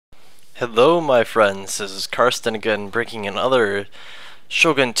Hello my friends, this is Karsten again, bringing another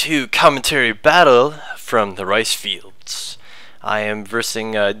Shogun 2 commentary battle from the rice fields. I am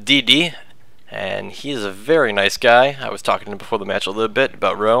versing DD, and he is a very nice guy. I was talking to him before the match a little bit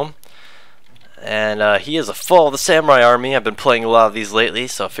about Rome. And he is a Fall of the Samurai Army. I've been playing a lot of these lately,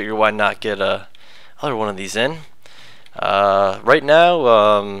 so I figured why not get another one of these in. Right now,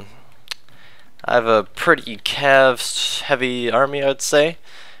 I have a pretty cav heavy army, I would say.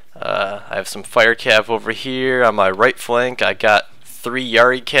 I have some fire cav over here on my right flank. I got 3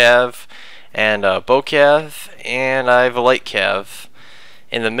 Yari cav and a bow cav, and I have a light cav.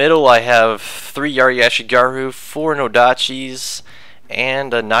 In the middle I have 3 Yari Ashigaru, 4 Nodachis,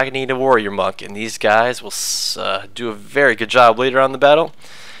 and a Naginata warrior monk, and these guys will do a very good job later on in the battle.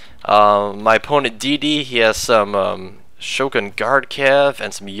 My opponent DD, he has some Shogun guard cav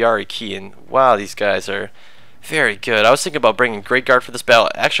and some Yari ki, and wow, these guys are very good. I was thinking about bringing Great Guard for this battle.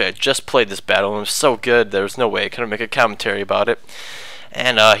 Actually, I just played this battle and it was so good there was no way I couldn't make a commentary about it.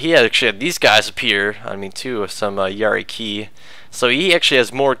 And he actually had these guys appear on me too, with some Yari ki. So he actually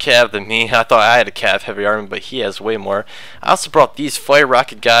has more cav than me. I thought I had a cav heavy army, but he has way more. I also brought these fire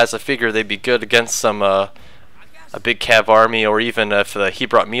rocket guys. I figured they'd be good against some a big cav army, or even if he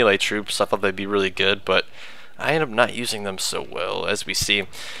brought melee troops, I thought they'd be really good, but I end up not using them so well, as we see.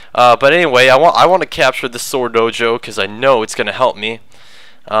 But anyway, I want to capture this sword dojo because I know it's going to help me.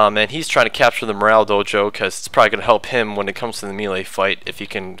 And he's trying to capture the morale dojo because it's probably going to help him when it comes to the melee fight if he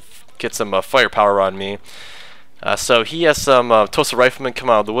can get some firepower on me. So he has some Tosa riflemen come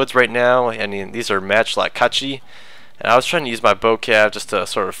out of the woods right now, and these are matchlock kachi. And I was trying to use my bow cav just to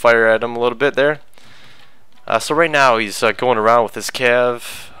sort of fire at him a little bit there. So right now he's going around with his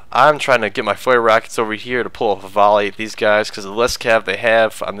cav. I'm trying to get my fire rockets over here to pull off a volley at these guys because the less cav they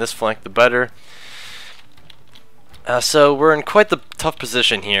have on this flank, the better. So we're in quite the tough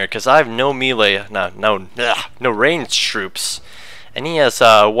position here because I have no melee, no ranged troops, and he has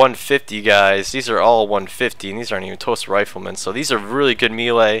 150 guys. These are all 150, and these aren't even Tosa riflemen. So these are really good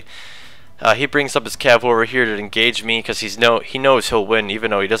melee. He brings up his cav over here to engage me because he knows he'll win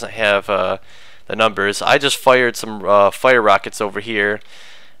even though he doesn't have the numbers. I just fired some fire rockets over here.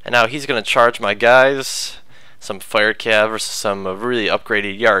 And now he's going to charge my guys, some fire cav versus some really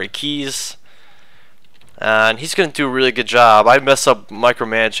upgraded Yari keys. And he's going to do a really good job. I mess up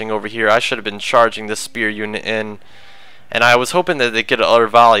micromanaging over here. I should have been charging this spear unit in. And I was hoping that they'd get another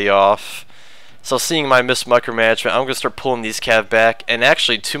volley off. So seeing my missed micromanagement, I'm going to start pulling these cav back. And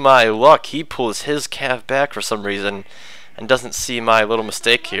actually, to my luck, he pulls his cav back for some reason and doesn't see my little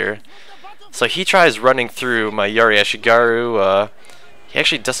mistake here. So he tries running through my Yari Ashigaru. He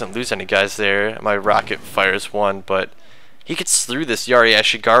actually doesn't lose any guys there. My rocket fires one, but he gets through this Yari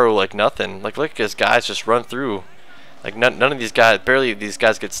Ashigaru like nothing. Like, look at his guys just run through. Like, none of these guys, barely these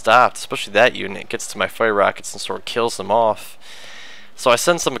guys get stopped, especially that unit. Gets to my fire rockets and sort of kills them off. So I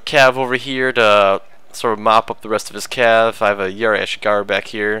send some cav over here to sort of mop up the rest of his cav. I have a Yari Ashigaru back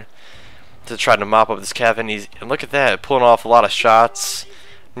here to try to mop up this cav, and look at that, pulling off a lot of shots.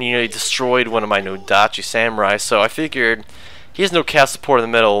 Nearly destroyed one of my Nodachi samurai, so I figured he has no cav support in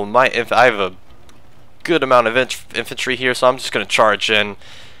the middle. I have a good amount of infantry here, so I'm just going to charge in,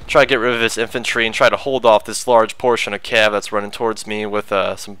 try to get rid of his infantry, and try to hold off this large portion of cav that's running towards me with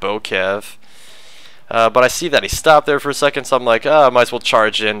some bow cav. But I see that he stopped there for a second, so I'm like, I might as well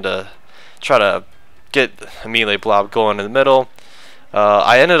charge in to try to get a melee blob going in the middle.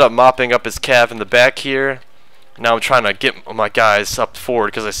 I ended up mopping up his cav in the back here. Now I'm trying to get my guys up forward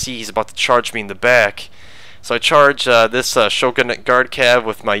because I see he's about to charge me in the back. So I charge this Shogun guard cav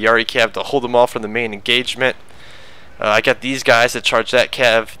with my Yari cav to hold them off from the main engagement. I got these guys to charge that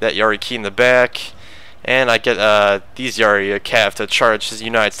cav, that Yari ki in the back, and I get these Yari cav to charge his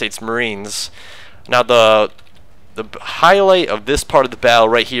United States Marines. Now the highlight of this part of the battle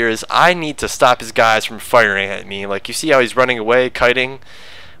right here is I need to stop his guys from firing at me. Like, you see how he's running away, kiting?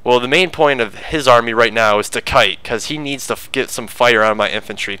 Well, the main point of his army right now is to kite, because he needs to get some fire on my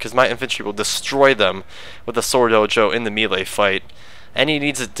infantry, because my infantry will destroy them with the sword dojo in the melee fight. And he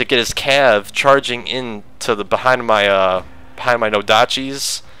needs to get his cav charging into the behind my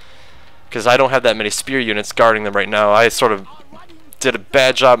Nodachis, because I don't have that many spear units guarding them right now. I sort of did a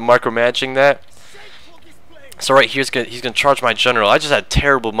bad job micromanaging that. So right here, he's gonna charge my general. I just had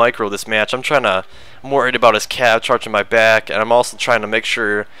terrible micro this match. I'm more worried about his cav charging my back, and I'm also trying to make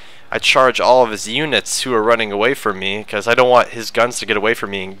sure I charge all of his units who are running away from me, because I don't want his guns to get away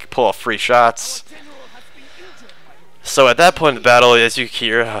from me and pull off free shots. So at that point in the battle, as you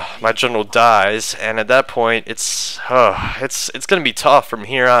hear, my general dies, and at that point, it's gonna be tough from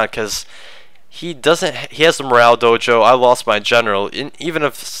here on, because he has the morale dojo. I lost my general. Even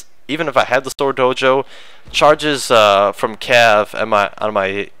even if I had the sword dojo, charges from cav on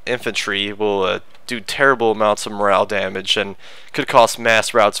my infantry will do terrible amounts of morale damage and could cost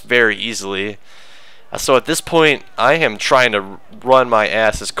mass routes very easily. So at this point, I am trying to run my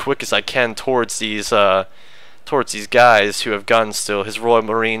ass as quick as I can towards these guys who have guns still, his Royal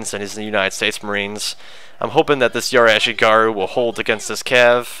Marines and his United States Marines. I'm hoping that this Yari Ashigaru will hold against this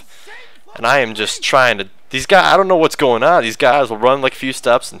cav, and I am just trying to. These guys, I don't know what's going on. These guys will run like a few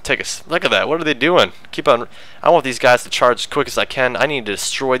steps and take a. Look at that. What are they doing? Keep on. I want these guys to charge as quick as I can. I need to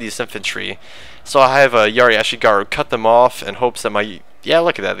destroy these infantry. So I have a Yari Ashigaru cut them off in hopes that my. Yeah,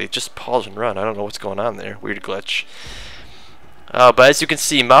 look at that. They just pause and run. I don't know what's going on there. Weird glitch. But as you can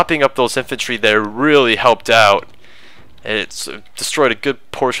see, mopping up those infantry there really helped out. It's destroyed a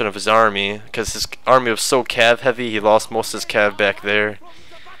good portion of his army because his army was so cav heavy. He lost most of his cav back there.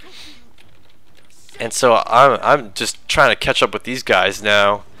 And so I'm just trying to catch up with these guys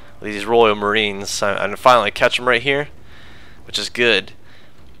now, these Royal Marines. I'm finally catch them right here, which is good.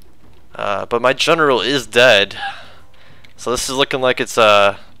 But my general is dead, so this is looking like it's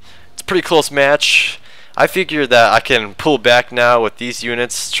a pretty close match. I figure that I can pull back now with these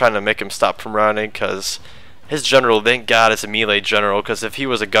units, trying to make him stop from running, because his general, thank God, is a melee general, because if he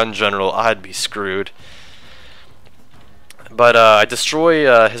was a gun general, I'd be screwed. But I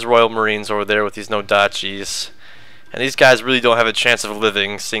destroy his Royal Marines over there with these Nodachis, and these guys really don't have a chance of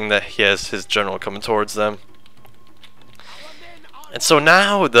living, seeing that he has his general coming towards them. And so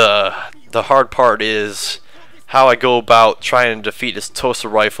now the hard part is how I go about trying to defeat this Tosa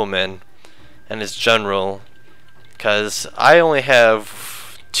Rifleman and his general, because I only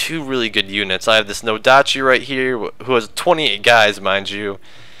have two really good units. I have this Nodachi right here who has 28 guys, mind you,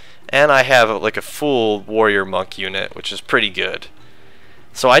 and I have like a full warrior monk unit, which is pretty good.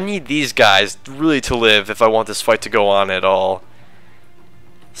 So I need these guys really to live if I want this fight to go on at all.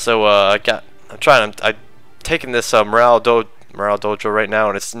 So I'm taking this morale dojo right now,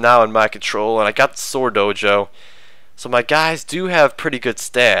 and it's now in my control, and I got the sword dojo. So my guys do have pretty good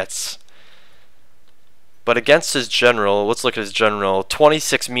stats. But against his general, let's look at his general.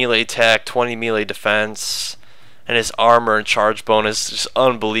 26 melee attack, 20 melee defense, and his armor and charge bonus is just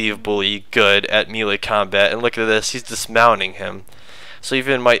unbelievably good at melee combat. And look at this, he's dismounting him. So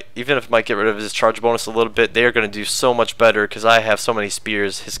even if I might get rid of his charge bonus a little bit, they are going to do so much better because I have so many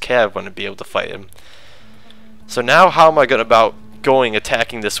spears. His cav wouldn't be able to fight him. So now how am I going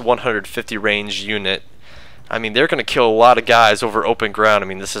attacking this 150 range unit? I mean, they're going to kill a lot of guys over open ground. I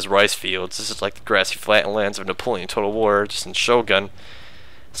mean, this is rice fields. This is like the grassy flatlands of Napoleon Total War, just in Shogun.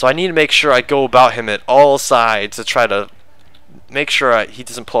 So I need to make sure I go about him at all sides to try to make sure he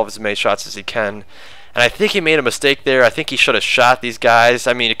doesn't pull off as many shots as he can. And I think he made a mistake there. I think he should have shot these guys.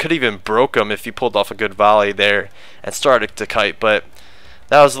 I mean, it could have even broke him if he pulled off a good volley there and started to kite. But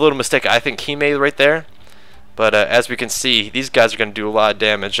that was a little mistake I think he made right there. But as we can see, these guys are going to do a lot of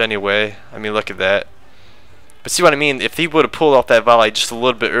damage anyway. I mean, look at that. But see what I mean? If he would have pulled off that volley just a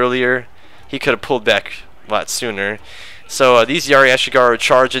little bit earlier, he could have pulled back a lot sooner. So these Yari Ashigaru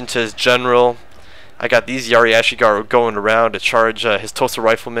charge into his general. I got these Yari Ashigaru going around to charge his Tosa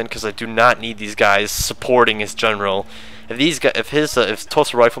Rifleman because I do not need these guys supporting his general. If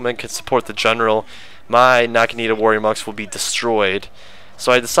Tosa Rifleman can support the general, my Naginata Warrior Monks will be destroyed.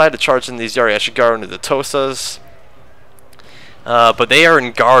 So I decided to charge in these Yari Ashigaru into the Tosas. But they are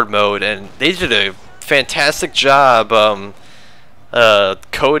in guard mode, and they did a fantastic job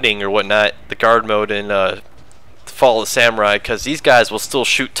coding or whatnot the guard mode in Fall of the Samurai, because these guys will still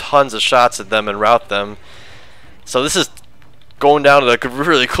shoot tons of shots at them and rout them. So this is going down to like a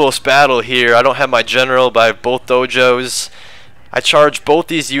really close battle here. I don't have my general, but I have both dojos. I charge both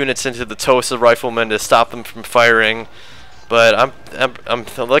these units into the Tosa Riflemen to stop them from firing, but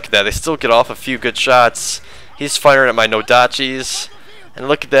look at that, they still get off a few good shots. He's firing at my Nodachis, and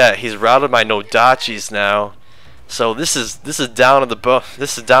look at that, he's routed my Nodachis now. So this is down to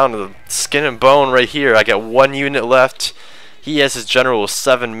the skin and bone right here. I got one unit left. He has his general with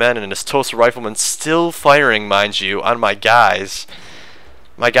 7 men, and his Tosa Rifleman still firing, mind you, on my guys.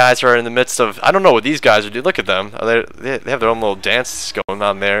 My guys are in the midst of, I don't know what these guys are doing. Look at them. They have their own little dances going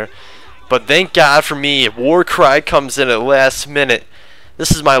on there. But thank God for me, War Cry comes in at last minute.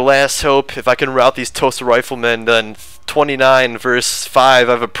 This is my last hope. If I can rout these Tosa Riflemen, then 29 versus 5,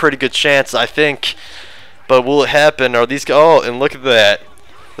 I have a pretty good chance, I think. But will it happen? Are these guys? Oh, and look at that.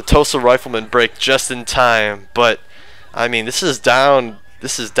 The Tosa Riflemen break just in time. But I mean, this is down to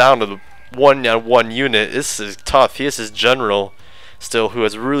the 1-on-1 unit. This is tough. He has his general still, who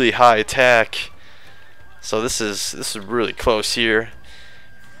has really high attack. So this is really close here.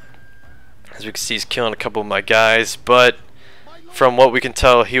 As we can see, he's killing a couple of my guys. But from what we can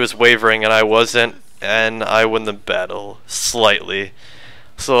tell, he was wavering and I wasn't, and I won the battle slightly.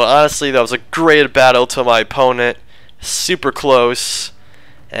 So honestly, that was a great battle to my opponent, super close,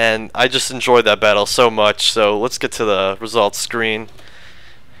 and I just enjoyed that battle so much. So let's get to the results screen.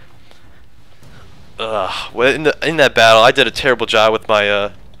 Well, in that battle, I did a terrible job with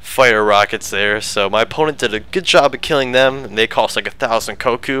my fire rockets there. So my opponent did a good job of killing them, and they cost like 1,000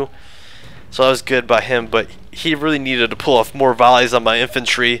 koku. So that was good by him, but he really needed to pull off more volleys on my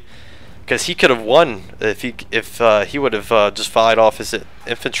infantry, because he could have won if he would have just volleyed off his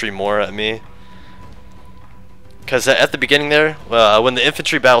infantry more at me. Because at the beginning there, when the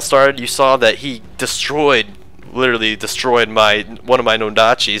infantry battle started, you saw that he literally destroyed one of my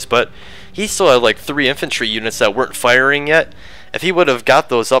Nodachis, but he still had like 3 infantry units that weren't firing yet. If he would have got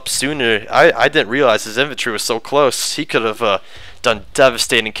those up sooner, I didn't realize his infantry was so close. He could have done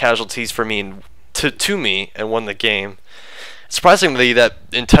devastating casualties for me and to me and won the game. Surprisingly, that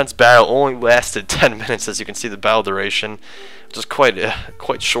intense battle only lasted 10 minutes, as you can see the battle duration, which is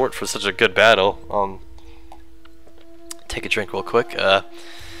quite short for such a good battle. Take a drink real quick.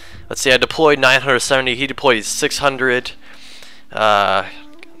 Let's see, I deployed 970, he deployed 600.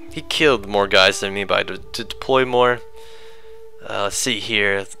 He killed more guys than me, but I had to deploy more. Let's see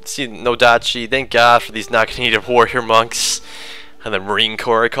here. See Nodachi, thank God for these Nakaniya warrior monks, and the Marine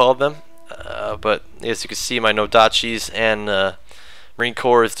Corps I called them. But as you can see, my Nodachis and Marine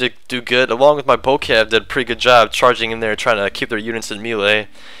Corps do good, along with my Bocav did a pretty good job charging in there, trying to keep their units in melee.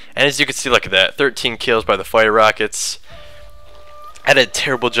 And as you can see, look at that, 13 kills by the fire rockets. I did a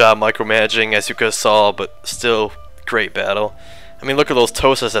terrible job micromanaging, as you guys saw, but still great battle. I mean, look at those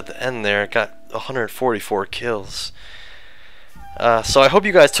Tosas at the end there, got 144 kills. So I hope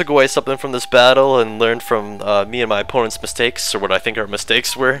you guys took away something from this battle and learned from me and my opponent's mistakes, or what I think our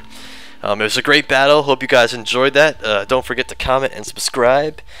mistakes were. It was a great battle. Hope you guys enjoyed that. Don't forget to comment and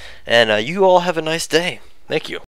subscribe. And you all have a nice day. Thank you.